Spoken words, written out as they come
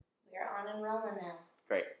and rolling now.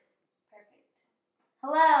 Great. Perfect.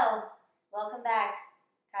 Hello. Welcome back,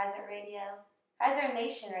 Kaiser Radio. Kaiser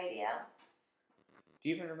Nation Radio. Do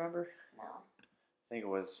you even remember? No. I think it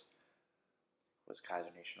was Kaiser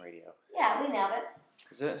Nation Radio. Yeah, we nailed it.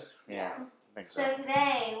 Is it? Yeah. I think so. So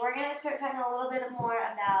today, we're going to start talking a little bit more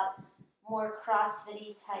about more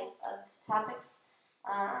CrossFit type of topics.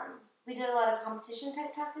 We did a lot of competition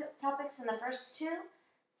type topics in the first two.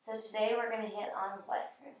 So today we're going to hit on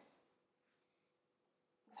what, Chris?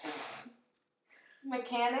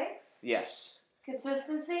 Mechanics? Yes.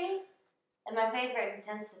 Consistency? And my favorite,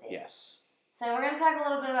 intensity. Yes. So we're going to talk a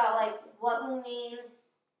little bit about like what we mean,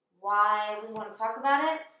 why we want to talk about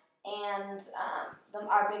it, and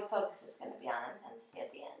our big focus is going to be on intensity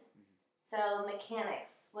at the end. So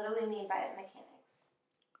mechanics. What do we mean by mechanics?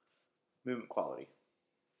 Movement quality.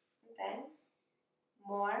 Okay.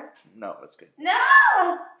 More? No, that's good.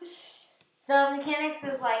 No! So mechanics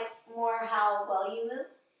is like more how well you move.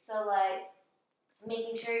 So like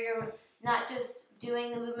making sure you're not just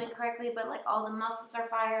doing the movement correctly, but like all the muscles are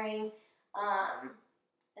firing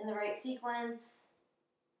in the right sequence.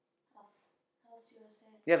 What else do you want to say?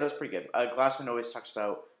 Yeah, that was pretty good. Glassman always talks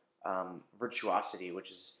about virtuosity, which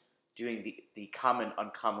is doing the common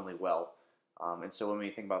uncommonly well. And so when we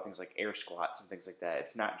think about things like air squats and things like that,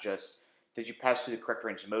 it's not just did you pass through the correct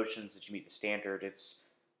range of motions, did you meet the standard? It's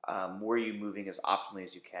were you moving as optimally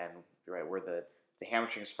as you can, right? Where the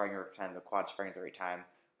hamstring is firing at the right time, the quad's firing at the right time,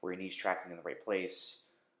 where your knee's tracking in the right place,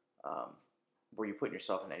 where you putting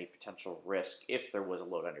yourself in any potential risk if there was a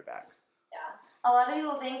load on your back. Yeah. A lot of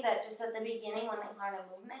people think that just at the beginning when they learn a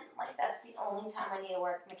movement, like that's the only time I need to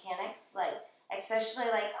work mechanics. Like, especially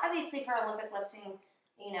like obviously for Olympic lifting,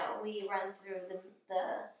 you know, we run through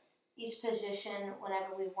the each position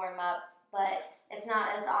whenever we warm up, but it's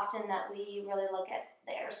not as often that we really look at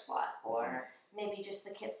the air squat or maybe just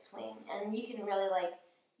the kip swing. And you can really like,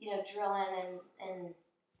 you know, drill in and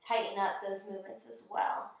tighten up those movements as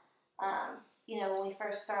well. You know, when we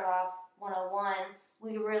first start off 101,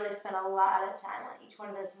 we really spent a lot of time on each one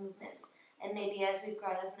of those movements. And maybe as we've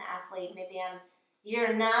grown as an athlete, maybe I'm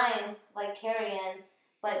year 9, like Carrie-Ann,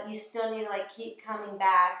 but you still need to like keep coming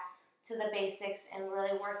back to the basics and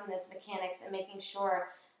really working those mechanics and making sure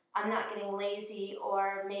I'm not getting lazy,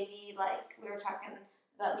 or maybe like we were talking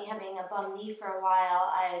about me having a bum knee for a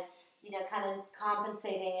while. I've, you know, kind of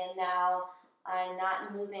compensating, and now I'm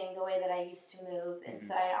not moving the way that I used to move. And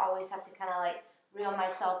so I always have to kind of like reel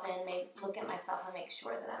myself in, look at myself and make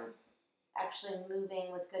sure that I'm actually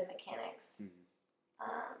moving with good mechanics.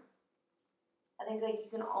 I think like you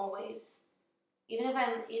can always, even if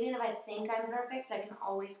I think I'm perfect, I can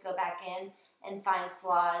always go back in and find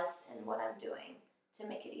flaws in what I'm doing to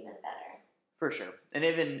make it even better. For sure. And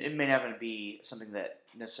even it may not even be something that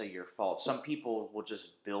necessarily your fault. Some people will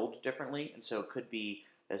just build differently, and so it could be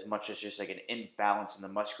as much as just like an imbalance in the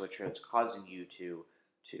musculature that's causing you to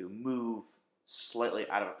move slightly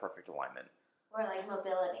out of a perfect alignment. Or like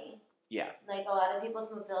mobility. Yeah. Like a lot of people's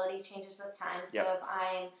mobility changes with time. So if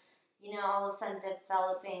I'm, you know, all of a sudden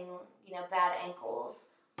developing, you know, bad ankles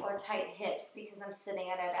or tight hips because I'm sitting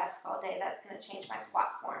at a desk all day, that's going to change my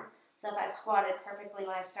squat form. So if I squatted perfectly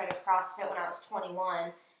when I started CrossFit when I was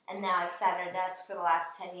 21, and now I've sat at a desk for the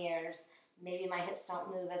last 10 years, maybe my hips don't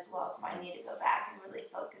move as well, so I need to go back and really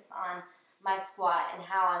focus on my squat and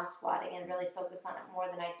how I'm squatting and really focus on it more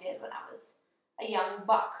than I did when I was a young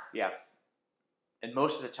buck. Yeah. And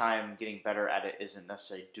most of the time, getting better at it isn't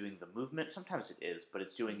necessarily doing the movement. Sometimes it is, but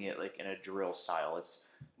it's doing it like in a drill style. It's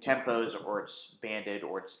tempos, or it's banded,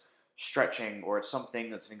 or it's stretching, or it's something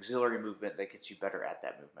that's an auxiliary movement that gets you better at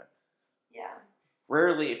that movement. Yeah.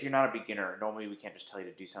 Rarely, if you're not a beginner, normally we can't just tell you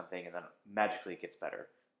to do something and then magically it gets better.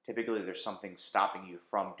 Typically, there's something stopping you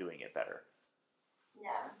from doing it better.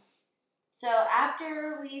 Yeah. So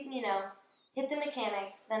after we, you know, hit the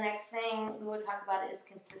mechanics, the next thing we would talk about is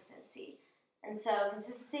consistency. And so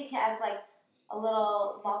consistency has like a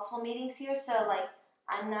little multiple meanings here. So like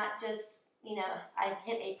I'm not just, you know, I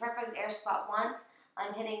hit a perfect air squat once.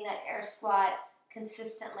 I'm hitting that air squat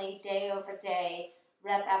consistently day over day,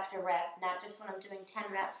 rep after rep, not just when I'm doing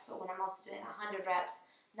 10 reps, but when I'm also doing 100 reps,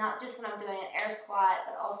 not just when I'm doing an air squat,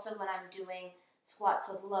 but also when I'm doing squats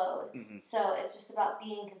with load. So it's just about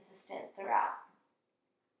being consistent throughout.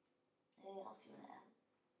 Anything else you want to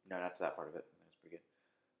add? No, not to that part of it. That's pretty good.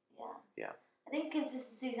 Yeah. I think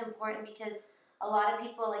consistency is important because a lot of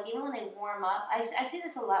people, like even when they warm up, I see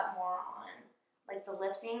this a lot more on like the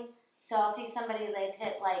lifting. So I'll see somebody, they've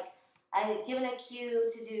hit like, I've given a cue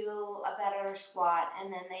to do a better squat,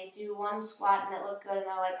 and then they do one squat and it looked good, and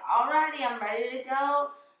they're like, alrighty, I'm ready to go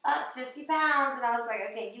up 50 pounds. And I was like,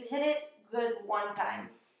 okay, you hit it good one time.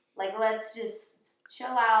 Like, let's just chill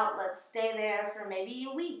out. Let's stay there for maybe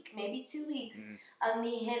a week, maybe 2 weeks of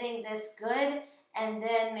me hitting this good, and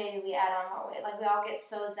then maybe we add on more weight. Like, we all get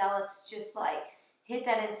so zealous, just like hit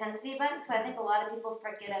that intensity button. So I think a lot of people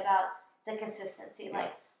forget about the consistency. Yeah.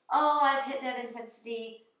 Like, oh, I've hit that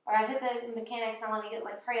intensity, or I've hit the mechanics, now let me get,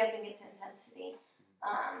 like, hurry up and get to intensity.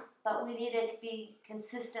 But we need to be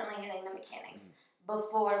consistently hitting the mechanics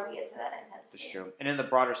before we get to that intensity. That's true. And in the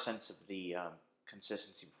broader sense of the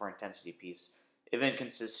consistency before intensity piece, even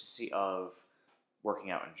consistency of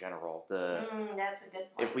working out in general. That's a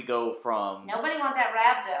good point. If we go from nobody want that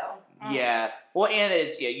rhabdo. Yeah. Well, and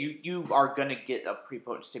it's you are gonna get a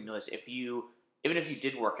prepotent stimulus even if you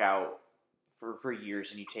did work out for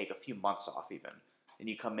years and you take a few months off even, and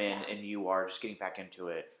you come in and you are just getting back into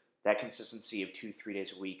it. That consistency of 2-3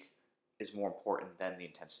 days a week is more important than the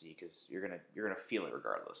intensity because you're gonna feel it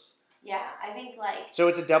regardless. Yeah, I think so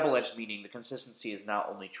it's a double-edged meaning. The consistency is not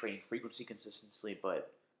only training frequency consistently,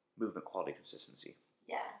 but movement quality consistency.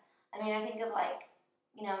 Yeah, I mean, I think of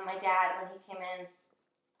my dad when he came in.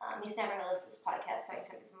 He's never gonna listen to this podcast, so I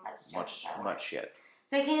took as much shit.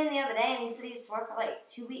 So he came in the other day and he said he was sore for like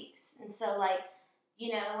 2 weeks, and so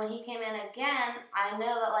when he came in again, I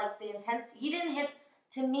know that the intensity he didn't hit.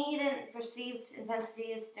 To me, he didn't perceive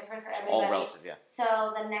intensity as different for everybody. All relative, yeah.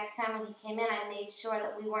 So the next time when he came in, I made sure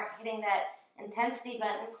that we weren't hitting that intensity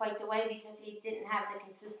button quite the way because he didn't have the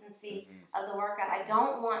consistency of the workout. I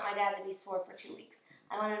don't want my dad to be sore for 2 weeks.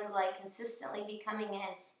 I want him to consistently be coming in,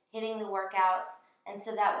 hitting the workouts, and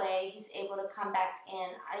so that way he's able to come back in.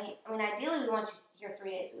 I mean, ideally we want you here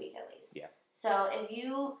 3 days a week at least. Yeah. So if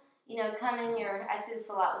you come in I see this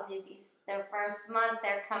a lot with newbies. Their first month,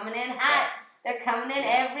 they're coming in hot. Yeah. They're coming in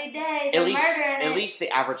every day. They're murdering at least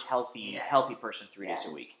the average healthy person 3 days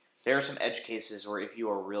a week. There are some edge cases where if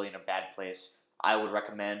you are really in a bad place, I would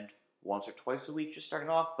recommend once or twice a week just starting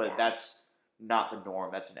off, but that's not the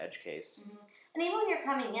norm. That's an edge case. Mm-hmm. And even when you're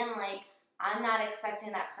coming in, I'm not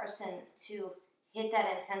expecting that person to hit that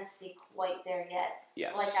intensity quite there yet.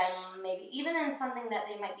 Yes. I'm maybe, even in something that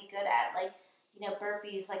they might be good at,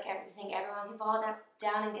 burpees, everything, everyone can fall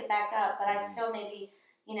down and get back up, but I still maybe,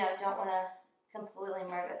 don't want to completely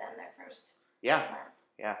murder them their first month.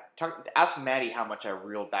 Yeah. Ask Maddie how much I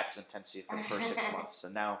reeled back his intensity for the first 6 months,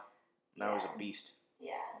 and now it was a beast.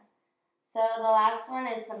 Yeah. So the last one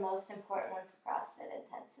is the most important one for CrossFit: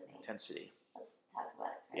 intensity. Let's talk about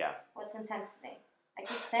it, Chris. Yeah. What's intensity? I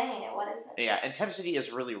keep saying it. What is it? Yeah, intensity is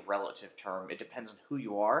really a relative term. It depends on who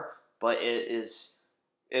you are, but it's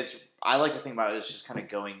I like to think about it as just kind of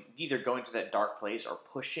either going to that dark place or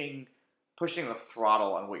pushing the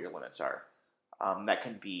throttle on what your limits are. That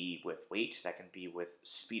can be with weight, that can be with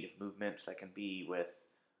speed of movement, that can be with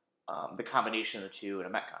the combination of the two in a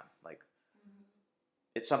Metcon.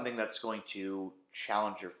 It's something that's going to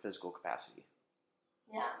challenge your physical capacity.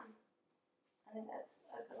 Yeah, I think that's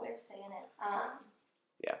a good way of saying it.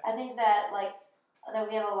 I think that that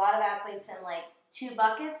we have a lot of athletes in 2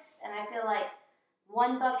 buckets, and I feel like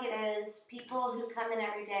one bucket is people who come in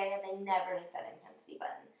every day and they never hit that intensity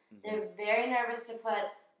button. They're very nervous to put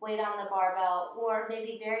weight on the barbell, or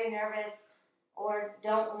maybe very nervous or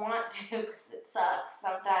don't want to because it sucks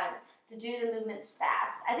sometimes to do the movements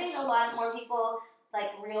fast. I think a lot more people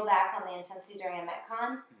reel back on the intensity during a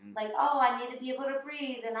Metcon. Oh, I need to be able to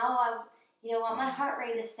breathe, and I want my heart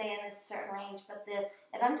rate to stay in this certain range. But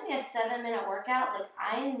if I'm doing a 7-minute workout,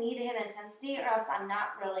 I need to hit intensity or else I'm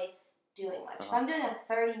not really doing much. If I'm doing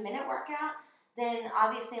a 30-minute workout, then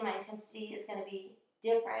obviously my intensity is going to be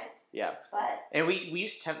different. Yeah. And we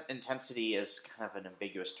use intensity as kind of an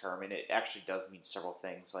ambiguous term, and it actually does mean several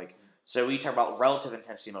things. So we talk about relative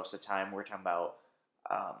intensity most of the time. We're talking about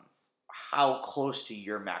how close to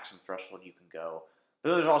your maximum threshold you can go.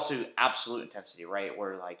 But there's also absolute intensity, right?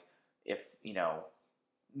 Where if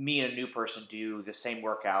me and a new person do the same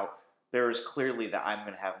workout, there is clearly that I'm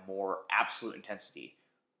going to have more absolute intensity.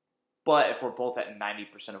 But if we're both at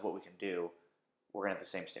 90% of what we can do, we're going to have the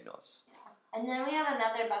same stimulus. Yeah. And then we have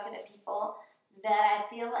another bucket of people that I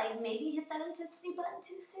feel maybe hit that intensity button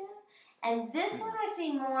too soon. And this one I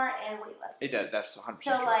see more in weightlifting. It does. That's 100%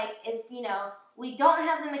 so, true. it's, we don't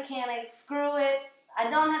have the mechanics. Screw it. I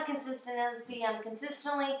don't have consistency. I'm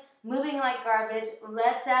consistently moving like garbage.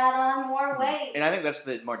 Let's add on more weight. And I think that's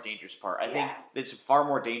the more dangerous part. I think it's far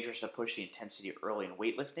more dangerous to push the intensity early in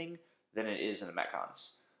weightlifting than it is in the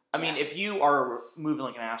Metcons. I mean, if you are moving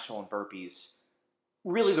like an asshole in burpees,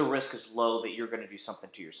 really the risk is low that you're going to do something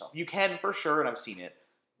to yourself. You can for sure, and I've seen it,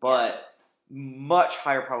 but much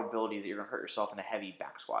higher probability that you're going to hurt yourself in a heavy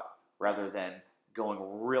back squat rather than going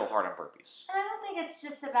real hard on burpees. And I don't think it's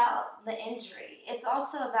just about the injury. It's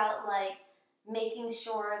also about making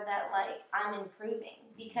sure that like I'm improving,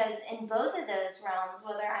 because in both of those realms,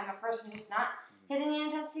 whether I'm a person who's not hitting the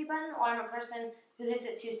intensity button or I'm a person who hits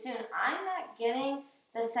it too soon, I'm not getting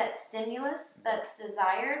the set stimulus that's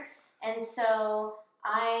desired, and so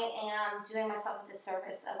I am doing myself a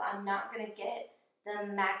disservice of I'm not going to get the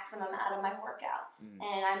maximum out of my workout,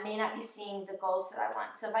 and I may not be seeing the goals that I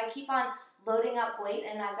want. So if I keep on loading up weight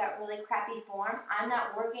and I've got really crappy form, I'm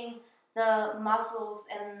not working the muscles,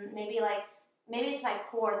 and maybe it's my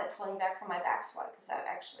core that's holding back from my back squat, because that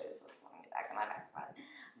actually is what's holding me back in my back squat.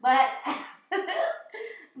 But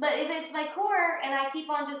but if it's my core and I keep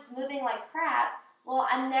on just moving like crap, well,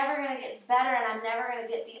 I'm never going to get better, and I'm never going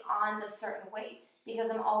to get beyond a certain weight,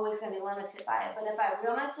 because I'm always going to be limited by it. But if I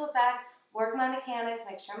reel myself back, work my mechanics,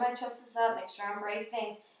 make sure my chest is up, make sure I'm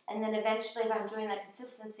bracing, and then eventually if I'm doing that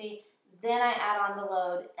consistency, then I add on the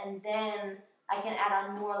load, and then I can add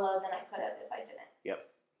on more load than I could have if I didn't. Yep.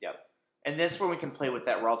 And that's where we can play with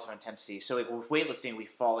that relative intensity. So like with weightlifting, we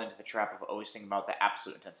fall into the trap of always thinking about the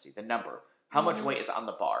absolute intensity, the number, how much weight is on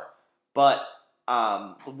the bar. But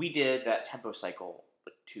we did that tempo cycle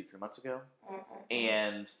like 2-3 months ago,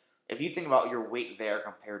 and if you think about your weight there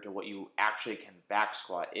compared to what you actually can back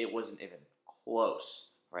squat, it wasn't even close,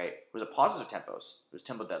 right? It was a positive tempos. It was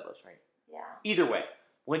tempo deadlifts, right? Yeah. Either way,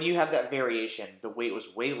 when you have that variation, the weight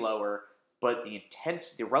was way lower, but the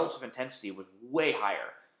relative intensity was way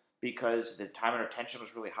higher, because the time under tension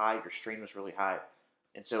was really high, your strain was really high.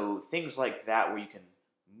 And so things like that where you can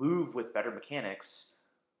move with better mechanics,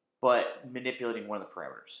 but manipulating one of the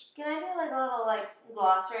parameters. Can I do like a little like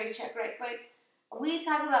glossary check right quick? We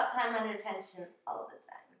talk about time under tension all the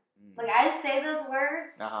time. Like I say those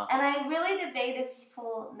words, and I really debate if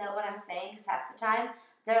people know what I'm saying, because half the time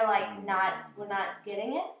they're like, we're not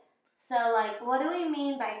getting it. So like, what do we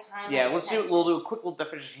mean by time? Yeah, we'll do a quick little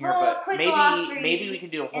definition here, but maybe we can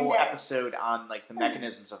do a whole episode on like the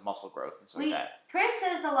mechanisms of muscle growth and stuff like that. Chris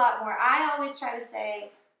says a lot more. I always try to say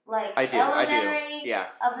like I do.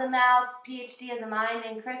 of the mouth, PhD of the mind,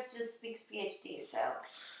 and Chris just speaks PhD. So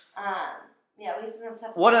we sometimes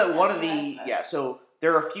have to so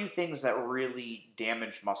there are a few things that really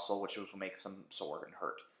damage muscle, which will make some organ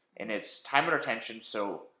hurt, and it's time under tension.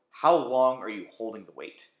 So how long are you holding the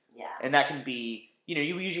weight? Yeah. And that can be, you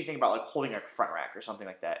usually think about like holding a front rack or something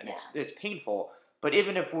like that, and it's painful. But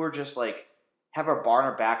even if we're just like have our bar on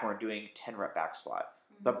our back and we're doing 10-rep back squat,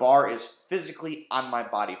 the bar is physically on my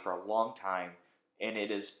body for a long time, and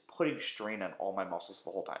it is putting strain on all my muscles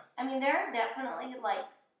the whole time. I mean, there are definitely like,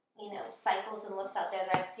 cycles and lifts out there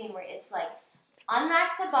that I've seen where it's like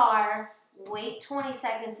unrack the bar, wait 20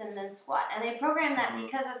 seconds, and then squat. And they program that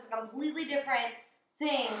because it's a completely different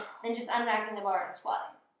thing than just unracking the bar and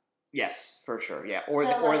squatting. Yes, for sure. Yeah, or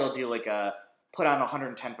they'll do like a put on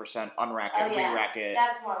 110%, unrack it, re-rack it.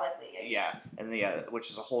 That's more likely. Yeah, and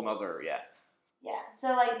which is a whole nother Yeah,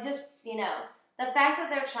 so like just the fact that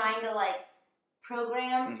they're trying to like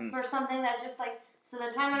program for something that's just like, so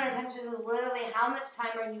the time under tension is literally how much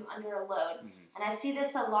time are you under a load. And I see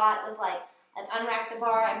this a lot with like I've unracked the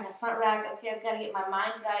bar, I'm in a front rack. Okay, I've got to get my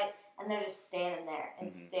mind right. And they're just standing there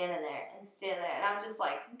and standing there and standing there. And I'm just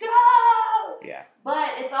like, go! Yeah. But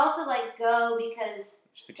it's also like, go, because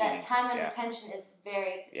that time under tension is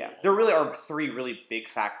very fatiguing. Yeah. There really are 3 really big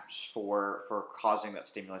factors for causing that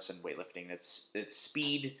stimulus in weightlifting. It's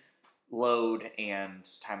speed, load, and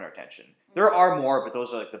time under tension. There are more, but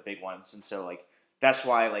those are like the big ones. And so like that's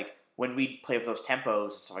why like when we play with those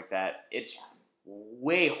tempos and stuff like that, it's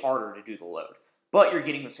way harder to do the load. But you're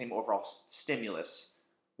getting the same overall stimulus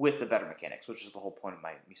with the better mechanics, which is the whole point of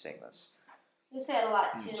me saying this. You say it a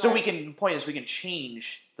lot too. So we can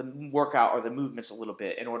change the workout or the movements a little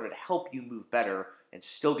bit in order to help you move better and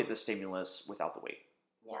still get the stimulus without the weight.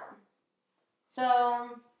 Yeah. So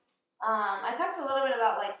I talked a little bit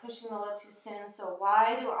about like pushing the load too soon. So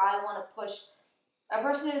why do I want to push a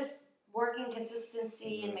person who's working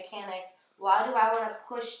consistency and mechanics? Why do I want to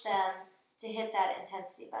push them to hit that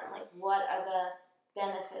intensity button? Like, what are the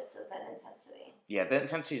benefits of that intensity? Yeah, the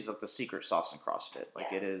intensity is like the secret sauce in CrossFit.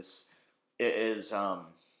 Like it is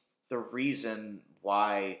the reason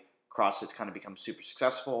why CrossFit's kind of become super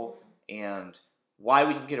successful and why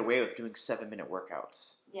we can get away with doing 7-minute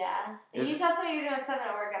workouts. Yeah. If you tell somebody you're doing a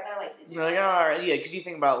 7-minute workout, they're like, did you? They're like, all right, yeah, because you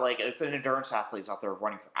think about like if an endurance athlete's out there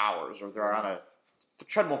running for hours, or they're on a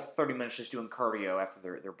treadmill for 30 minutes just doing cardio after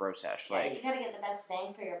their bro sesh. Yeah, you gotta get the best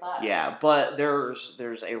bang for your buck. Yeah, but there's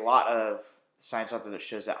a lot of science out there that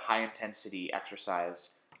shows that high intensity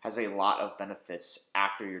exercise has a lot of benefits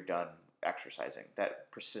after you're done exercising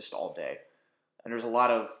that persist all day. And there's a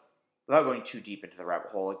lot of, without going too deep into the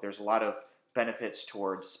rabbit hole, like there's a lot of benefits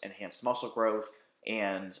towards enhanced muscle growth,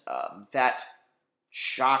 and that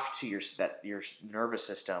shock to your nervous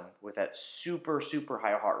system with that super super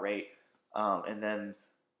high heart rate, and then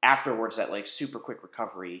afterwards that like super quick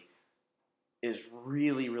recovery is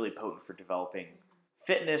really really potent for developing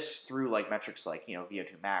fitness through like metrics like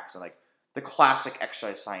VO2 max and like the classic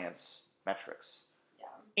exercise science metrics.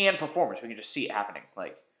 Yeah. And performance. We can just see it happening.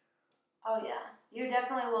 Like, oh yeah, you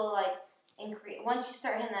definitely will like increase once you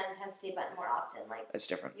start hitting that intensity button more often. Like, it's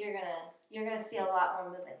different. You're gonna see a lot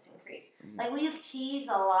more movements increase. Mm-hmm. Like we tease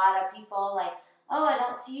a lot of people, like, oh, I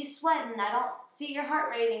don't see you sweating, I don't see your heart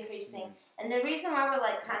rate increasing. Mm-hmm. And the reason why we're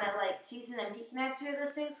like kind of like teasing and peeking at you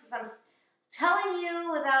those things, because I'm telling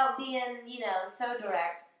you without being so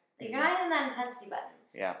direct that you're not hitting that intensity button.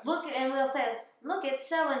 Yeah. Look, and we'll say, look, it's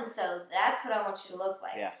so and so. That's what I want you to look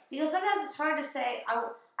like. Yeah. Because sometimes it's hard to say.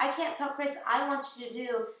 I can't tell Chris I want you to do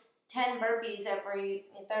 10 burpees every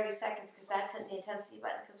 30 seconds because that's hitting the intensity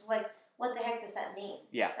button. Because like, what the heck does that mean?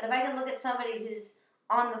 Yeah. But if I can look at somebody who's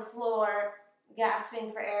on the floor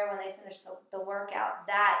gasping for air when they finish the workout,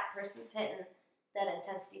 that person's hitting that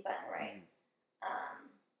intensity button right. Mm-hmm.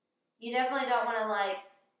 You definitely don't want to like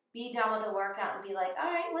be done with the workout and be like,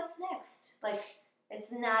 all right, what's next? Like,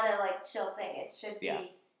 it's not a like chill thing. It should be. Yeah.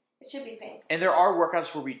 It should be painful. And there are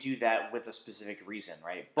workouts where we do that with a specific reason,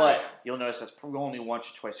 right? But you'll notice that's only once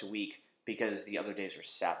or twice a week because the other days are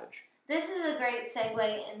savage. This is a great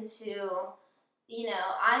segue into,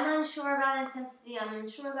 I'm unsure about intensity, I'm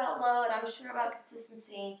unsure about load, I'm unsure about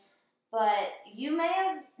consistency, but you may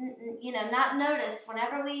have, not noticed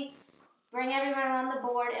whenever we bring everyone on the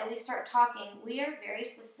board and we start talking, we are very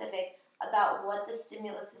specific about what the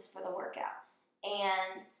stimulus is for the workout.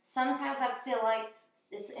 And sometimes I feel like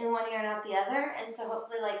it's in one ear and out the other, and so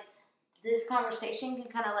hopefully, like, this conversation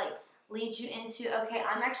can kind of, like, lead you into, okay,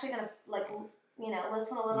 I'm actually going to, like,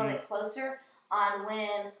 listen a little bit closer on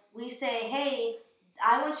when we say, hey,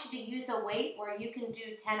 I want you to use a weight where you can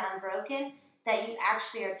do 10 unbroken, that you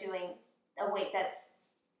actually are doing a weight that's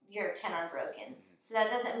your 10 unbroken. So that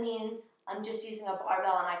doesn't mean I'm just using a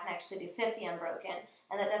barbell and I can actually do 50 unbroken,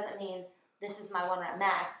 and that doesn't mean this is my 1 rep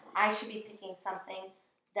max. I should be picking something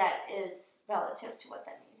that is relative to what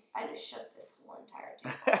that means. I just shook this whole entire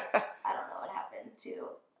table. I don't know what happened to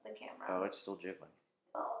the camera. Oh, it's still jiggling.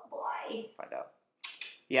 Oh, boy. Find out.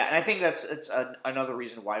 Yeah, and I think it's another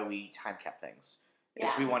reason why we time cap things. Is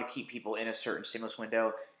we want to keep people in a certain stimulus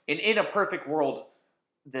window. In a perfect world,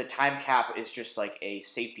 the time cap is just like a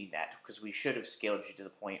safety net because we should have scaled you to the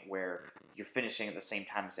point where you're finishing at the same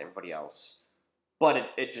time as everybody else.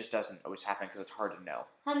 But it just doesn't always happen because it's hard to know.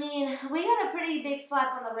 I mean, we had a pretty big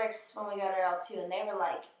slap on the wrist when we got our L2, and they were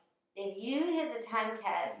like, if you hit the time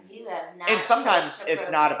cap, you have not. And sometimes it's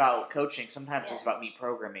not about coaching. Sometimes it's about me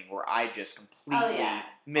programming where I just completely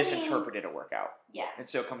misinterpreted a workout. Yeah. And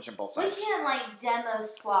so it comes from both sides. We can't, like, demo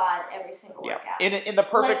squat every single workout. In the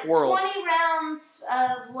perfect world. 20 rounds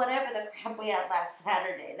of whatever the crap we had last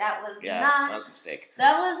Saturday. That was that was a mistake.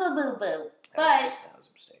 That was a boo-boo. That was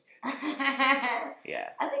a mistake. Yeah.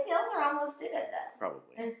 I think Elmer almost did it, though.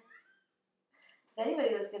 Probably. If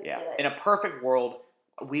anybody was going to do it. In a perfect world,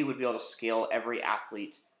 we would be able to scale every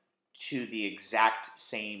athlete to the exact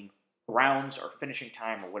same rounds or finishing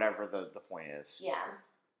time or whatever the point is. Yeah.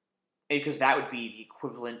 Because that would be the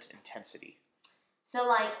equivalent intensity. So,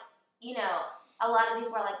 like, a lot of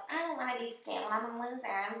people are like, I don't want to be scaling. I'm a loser.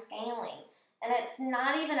 I'm scaling. And it's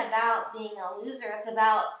not even about being a loser. It's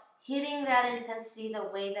about hitting that intensity the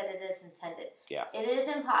way that it is intended. Yeah. It is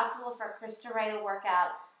impossible for Chris to write a workout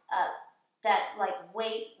that, like,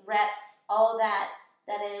 weight, reps, all that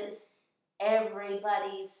is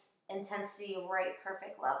everybody's intensity right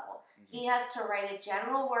perfect level. Mm-hmm. He has to write a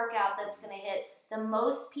general workout that's going to hit the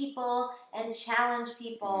most people and challenge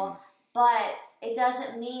people, but it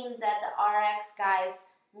doesn't mean that the RX guys,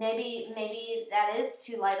 maybe that is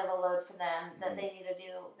too light of a load for them, that they need to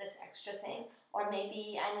do this extra thing, or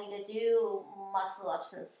maybe I need to do muscle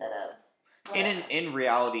ups instead of whatever. In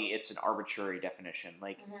reality, it's an arbitrary definition.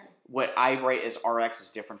 Like, what I write as RX is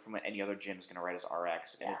different from what any other gym is going to write as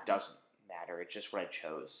RX, and it doesn't matter. It's just what I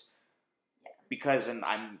chose. Yeah. Because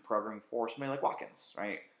I'm programming for somebody like Watkins,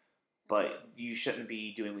 right? But you shouldn't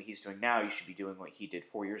be doing what he's doing now. You should be doing what he did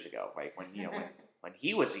 4 years ago, right? When when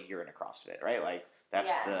he was a year into CrossFit, right? Like, that's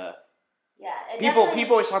the people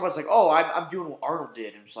always talk about. It's like, oh, I'm doing what Arnold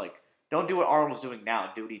did, and it's like, don't do what Arnold's doing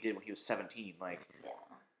now. Do what he did when he was 17. Like,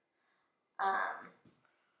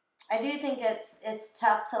 I do think it's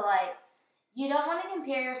tough to, like, you don't want to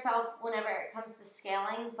compare yourself whenever it comes to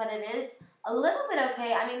scaling, but it is a little bit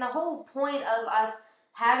okay. I mean, the whole point of us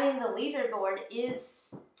having the leaderboard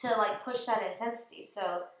is to, like, push that intensity.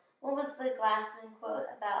 So what was the Glassman quote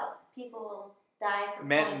about people die for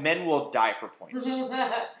Men will die for points, points.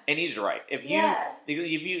 and he's right. If Yeah.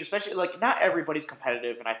 you especially like not everybody's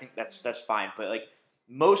competitive, and I think that's fine. But like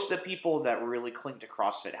most of the people that really cling to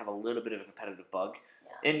CrossFit have a little bit of a competitive bug,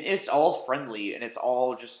 and it's all friendly and it's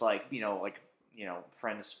all just like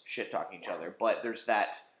friends shit talking each other. But there's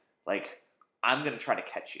that like I'm gonna try to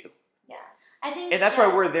catch you. Yeah, I think, and that's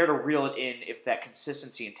why we're there to reel it in if that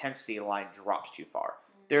consistency intensity line drops too far.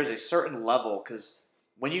 Mm-hmm. There's a certain level because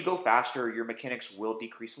when you go faster, your mechanics will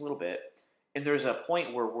decrease a little bit, and there's a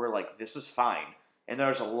point where we're like, this is fine, and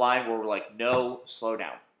there's a line where we're like, no, slow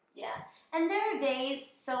down. Yeah, and there are days,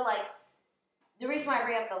 so like, the reason why I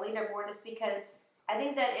bring up the leaderboard is because I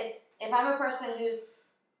think that if I'm a person who's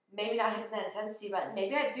maybe not hitting that intensity, but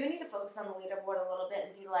maybe I do need to focus on the leaderboard a little bit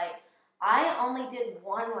and be like, I only did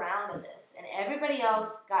one round of this, and everybody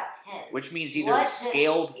else got 10. Which means either we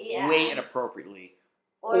scaled way inappropriately,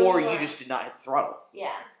 or you just did not hit the throttle.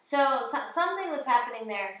 Yeah. So something was happening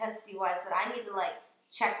there intensity-wise that I need to, like,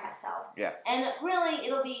 check myself. Yeah. And really,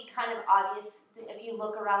 it'll be kind of obvious if you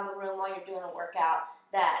look around the room while you're doing a workout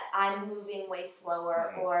that I'm moving way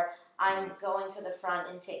slower, or I'm going to the front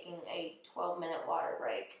and taking a 12-minute water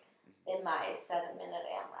break in my 7-minute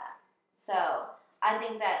AMRAP. So I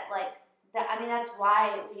think that, like, that's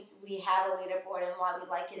why we have a leaderboard, and why we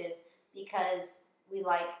like it is because we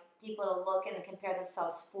like people to look and compare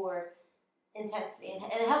themselves for intensity,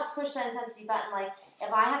 and it helps push the intensity button. Like,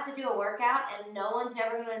 if I have to do a workout and no one's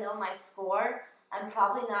ever going to know my score, I'm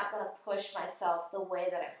probably not going to push myself the way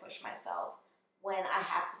that I push myself when I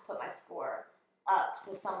have to put my score up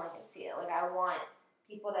so someone can see it. Like, I want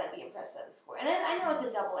people to be impressed by the score. And I know it's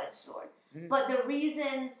a double-edged sword, but the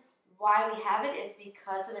reason why we have it is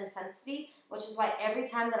because of intensity, which is why every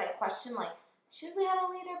time that I question, like, should we have a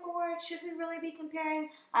leaderboard? Should we really be comparing?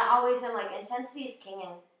 I always am like, intensity is king in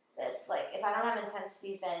this. Like, if I don't have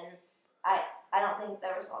intensity, then I don't think the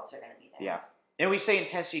results are going to be there. Yeah. And we say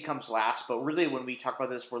intensity comes last, but really when we talk about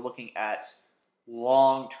this, we're looking at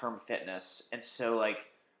long-term fitness. And so, like,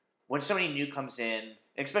 when somebody new comes in,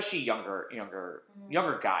 especially younger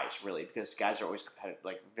guys, really, because guys are always competitive,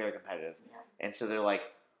 like, very competitive. Yeah. And so they're like,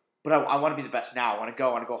 but I want to be the best now. I want to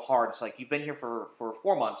go hard. It's like, you've been here for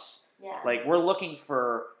 4 months. Yeah. Like, we're looking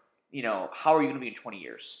for, how are you going to be in 20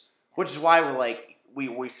 years? Which is why we're like,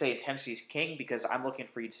 we say intensity is king, because I'm looking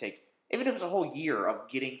for you to take, even if it's a whole year of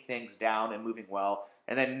getting things down and moving well,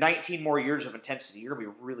 and then 19 more years of intensity, you're going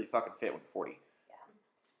to be really fucking fit when 40. Yeah.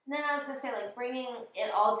 And then I was going to say, like, bringing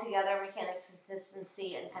it all together, mechanics,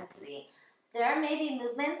 consistency, intensity. There may be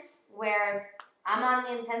movements where I'm on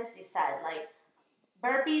the intensity side. Like,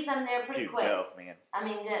 burpees, I'm there pretty quick. Go, man. I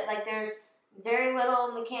mean, like, there's very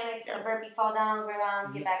little mechanics. A burpee, fall down on the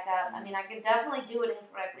ground, get back up. I mean, I could definitely do it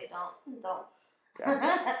incorrectly. Don't.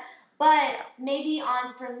 Yeah. But maybe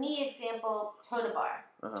for me, example, toe to bar.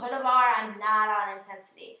 Toe to bar, I'm not on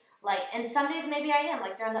intensity. Like, and some days maybe I am.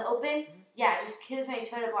 Like, during the open, just gives me a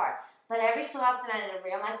toe to bar. But every so often I need to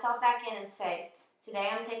reel myself back in and say, today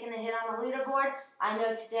I'm taking the hit on the leaderboard. I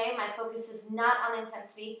know today my focus is not on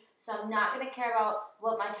intensity, so I'm not going to care about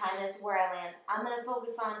what my time is, where I land. I'm going to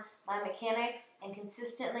focus on my mechanics and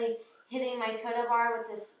consistently hitting my toe to bar with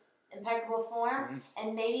this impeccable form.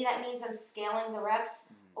 And maybe that means I'm scaling the reps,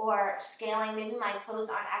 or scaling, maybe my toes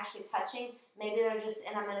aren't actually touching. Maybe they're just,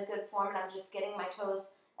 and I'm in a good form and I'm just getting my toes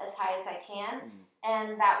as high as I can.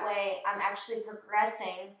 And that way I'm actually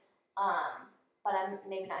progressing, but I'm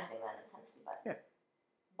maybe not hitting that intensity button. Yeah.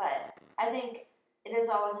 But I think it is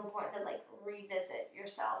always important to, like, revisit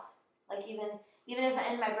yourself. Like, even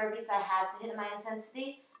if in my burpees I have hit my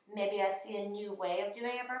intensity, maybe I see a new way of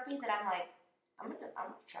doing a burpee that I'm like, I'm gonna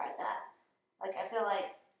try that. Like, I feel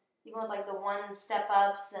like even with, like, the one step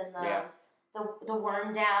ups and the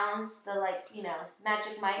worm downs, the, like,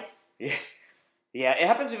 magic mics. Yeah. Yeah, it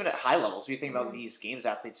happens even at high levels. We think about these games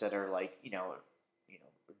athletes that are like,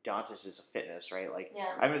 Dantas is a fitness, right? Like,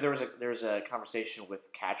 I mean, there was a conversation with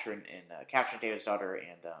Katrin Davis' daughter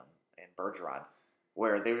and Bergeron,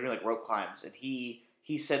 where they were doing, like, rope climbs, and he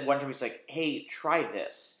said one time, he's like, hey, try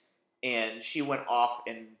this, and she went off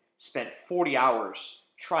and spent 40 hours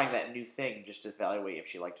trying that new thing just to evaluate if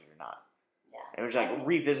she liked it or not. Yeah. And it was like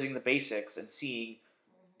revisiting the basics and seeing,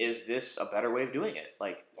 is this a better way of doing it?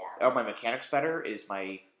 Like, are my mechanics better?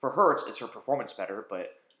 For her, it's her performance better,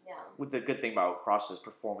 but with the good thing about CrossFit is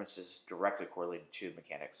performance is directly correlated to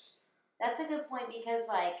mechanics. That's a good point, because,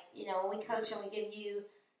 like, when we coach and we give you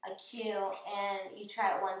a cue and you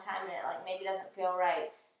try it one time and it, like, maybe doesn't feel right,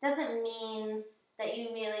 doesn't mean that you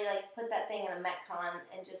immediately, like, put that thing in a Metcon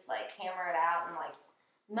and just, like, hammer it out. And, like,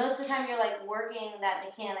 most of the time you're, like, working that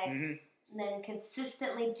mechanics and then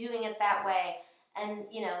consistently doing it that way. and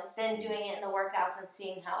then doing it in the workouts and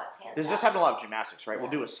seeing how it pans This out. just happened a lot of gymnastics, right? Yeah.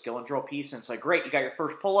 We'll do a skill and drill piece, and it's like, great, you got your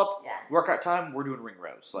first pull up, Yeah. workout time, we're doing ring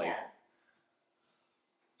rows. Like, yeah.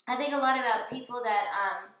 I think a lot about people that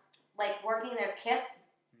like working their kip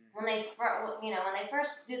when they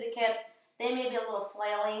first do the kip, they may be a little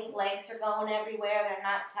flaily, legs are going everywhere, they're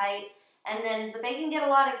not tight, but they can get a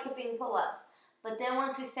lot of kipping pull-ups. But then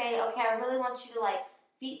once we say, okay, I really want you to like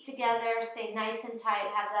feet together, stay nice and tight,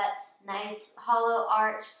 have that nice hollow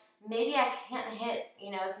arch. Maybe I can't hit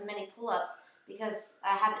as many pull-ups because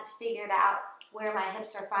I haven't figured out where my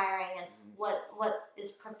hips are firing and what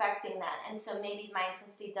is perfecting that. And so maybe my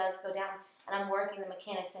intensity does go down and I'm working the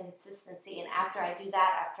mechanics and consistency. And after I do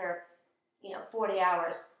that, after 40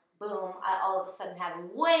 hours, boom, I all of a sudden have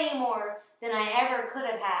way more than I ever could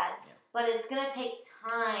have had. Yeah. But it's going to take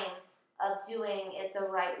time of doing it the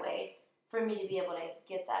right way for me to be able to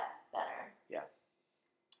get that better. Yeah.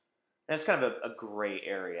 And it's kind of a gray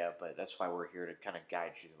area, but that's why we're here to kind of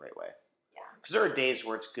guide you the right way. Yeah. Because there are days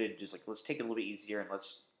where it's good, just like, let's take it a little bit easier and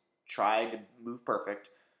let's try to move perfect.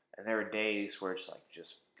 And there are days where it's like,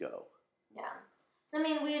 just go. Yeah. I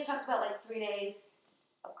mean, we had talked about like 3 days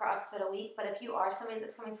of CrossFit a week, but if you are somebody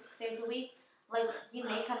that's coming 6 days a week, like you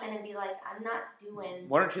may come in and be like, I'm not doing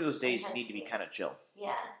 1 or 2 of those days need to be intensity. kind of chill.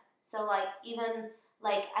 Yeah. So like even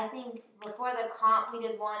like I think before the comp we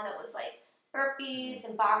did one that was like burpees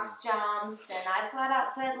and box jumps, and I flat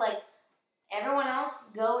out said like everyone else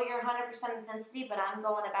go your 100% intensity, but I'm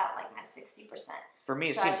going about like my 60%. For me,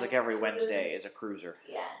 it So I seems like just every cruise. Wednesday is a cruiser.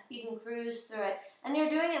 Yeah, you can cruise through it, and you're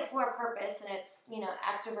doing it for a purpose, and it's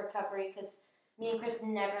active recovery because me and Chris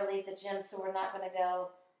never leave the gym, so we're not going to go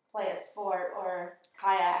play a sport or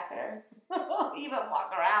kayak or even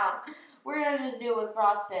walk around. We're going to just do it with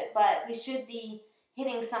CrossFit, but we should be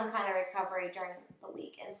hitting some kind of recovery during the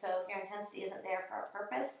week. And so if your intensity isn't there for a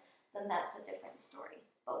purpose, then that's a different story.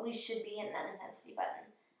 But we should be hitting that intensity button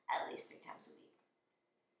at least 3 times a week.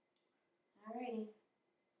 Alrighty.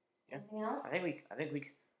 Yeah. Anything else? I think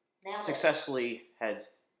we Nailed it. successfully had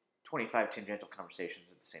 25 tangential conversations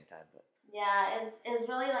at the same time. But Yeah, it's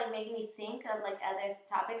really like making me think of like other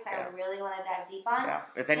topics I Yeah. really want to dive deep on. yeah,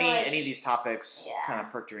 if So, any like- of these topics Yeah. kind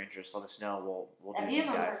of perked your interest, let us know. We'll do If a you deep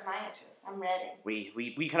even dive. perked my interest, I'm ready.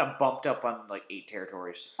 We kind of bumped up on like 8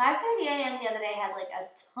 territories, 5:30 a.m. the other day had like a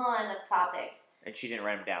ton of topics. and she didn't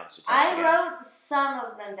write them down. So tell us I again. wrote some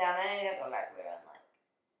of them down. I need to go back there and like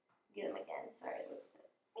get them again. Sorry, Elizabeth.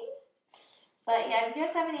 But yeah, if you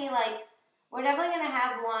guys have any we're definitely gonna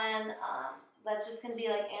have one that's just gonna be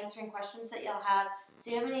like answering questions that y'all have. So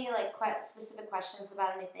you have any like quite specific questions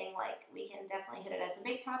about anything, like we can definitely hit it as a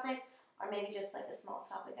big topic, or maybe just like a small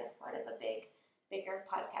topic as part of a bigger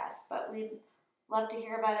podcast. But we'd love to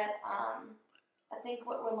hear about it. I think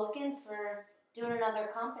what we're looking for doing another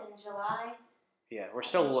comp in July. Yeah, we're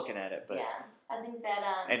still looking at it, but Yeah, I think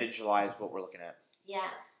that end of July is what we're looking at. yeah.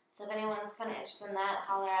 So if anyone's kind of interested in that,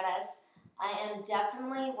 holler at us. I am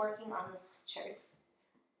definitely working on the sweatshirts.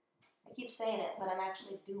 I keep saying it, but I'm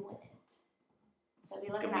actually doing it. So be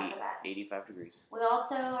It's looking gonna out for that. be 85 degrees. We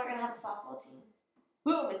also are going to have a softball team.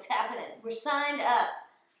 Boom, it's happening. We're signed up.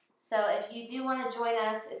 So if you do want to join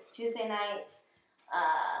us, it's Tuesday nights.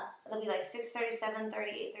 It'll be like 6:30,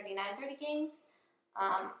 7:30, 8:30, 9:30 games.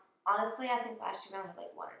 Honestly, I think last year we only had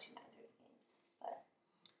like 1 or 2 9:30 games. But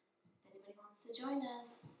if anybody wants to join us,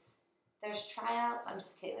 there's tryouts. I'm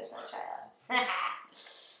just kidding. There's no tryouts.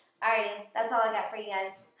 Alrighty, that's all I got for you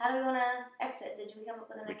guys. How do we want to exit? Did we come up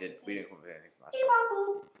with an We exit? did. We didn't come up with anything from last Beep, time. bop,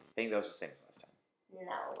 boop. I think that was the same as last time.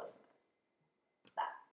 No, it wasn't.